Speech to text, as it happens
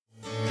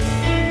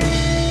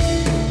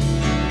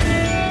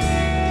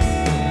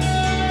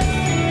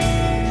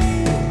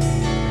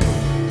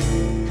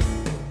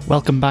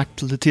Welcome back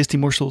to the Tasty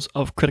Morsels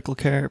of Critical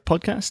Care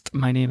podcast.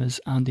 My name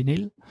is Andy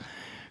Neal.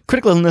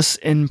 Critical illness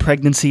in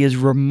pregnancy is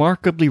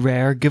remarkably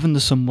rare given the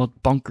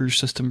somewhat bonkers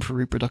system for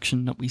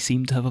reproduction that we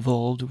seem to have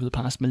evolved over the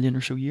past million or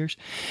so years.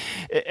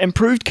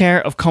 Improved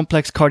care of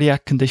complex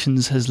cardiac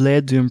conditions has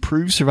led to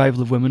improved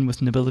survival of women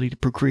with an ability to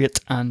procreate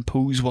and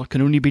pose what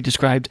can only be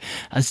described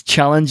as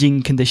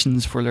challenging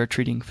conditions for their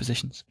treating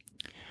physicians.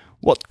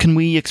 What can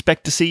we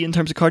expect to see in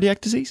terms of cardiac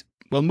disease?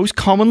 Well, most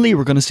commonly,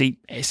 we're going to see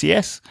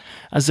ACS.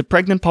 As the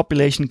pregnant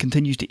population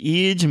continues to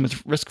age and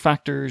with risk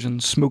factors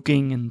and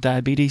smoking and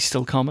diabetes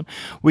still common,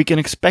 we can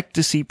expect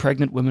to see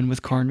pregnant women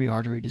with coronary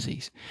artery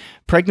disease.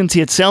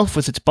 Pregnancy itself,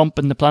 with its bump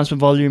in the plasma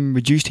volume,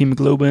 reduced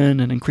hemoglobin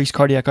and increased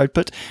cardiac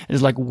output,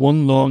 is like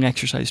one long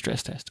exercise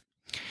stress test.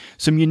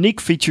 Some unique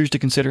features to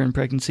consider in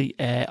pregnancy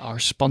are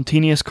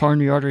spontaneous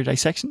coronary artery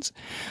dissections.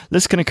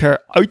 This can occur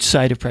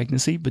outside of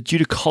pregnancy, but due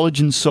to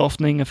collagen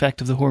softening effect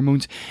of the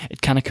hormones,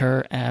 it can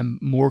occur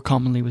more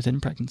commonly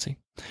within pregnancy.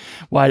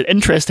 While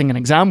interesting and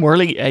exam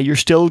worthy, you're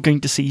still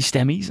going to see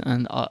STEMIs,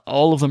 and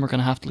all of them are going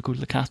to have to go to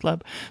the cath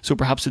lab, so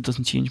perhaps it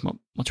doesn't change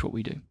much what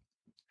we do.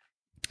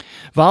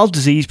 Valve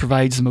disease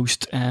provides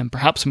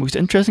perhaps the most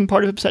interesting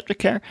part of obstetric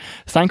care.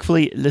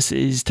 Thankfully, this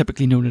is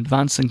typically known in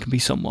advance and can be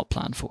somewhat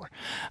planned for.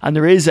 And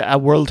there is a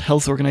World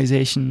Health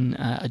Organization,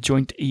 a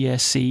joint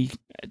ESC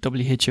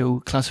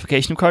WHO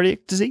classification of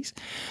cardiac disease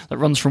that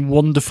runs from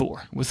 1 to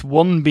 4, with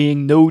 1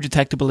 being no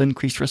detectable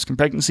increased risk in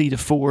pregnancy to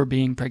 4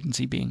 being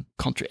pregnancy being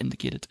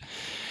contraindicated.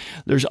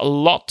 There's a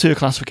lot to a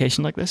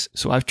classification like this,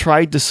 so I've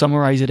tried to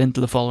summarize it into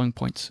the following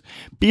points.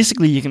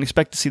 Basically, you can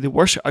expect to see the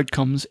worst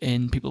outcomes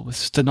in people with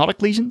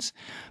stenotic lesions,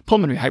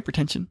 pulmonary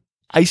hypertension,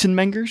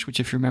 Eisenmenger's, which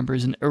if you remember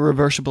is an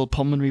irreversible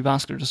pulmonary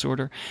vascular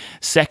disorder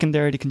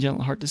secondary to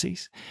congenital heart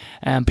disease.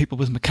 People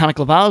with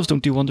mechanical valves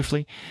don't do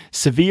wonderfully.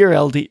 Severe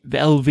LV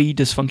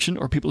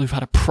dysfunction, or people who've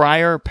had a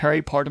prior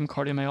peripartum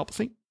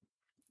cardiomyopathy.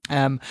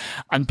 And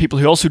people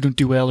who also don't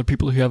do well are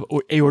people who have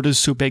aortas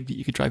so big that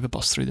you could drive a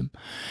bus through them.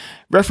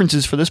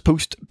 References for this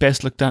post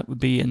best looked at would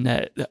be in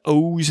the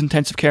O's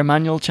Intensive Care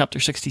Manual, Chapter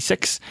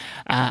 66,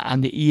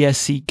 and the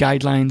ESC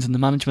Guidelines in the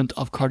Management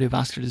of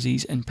Cardiovascular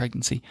Disease in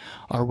Pregnancy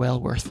are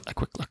well worth a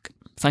quick look.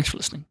 Thanks for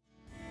listening.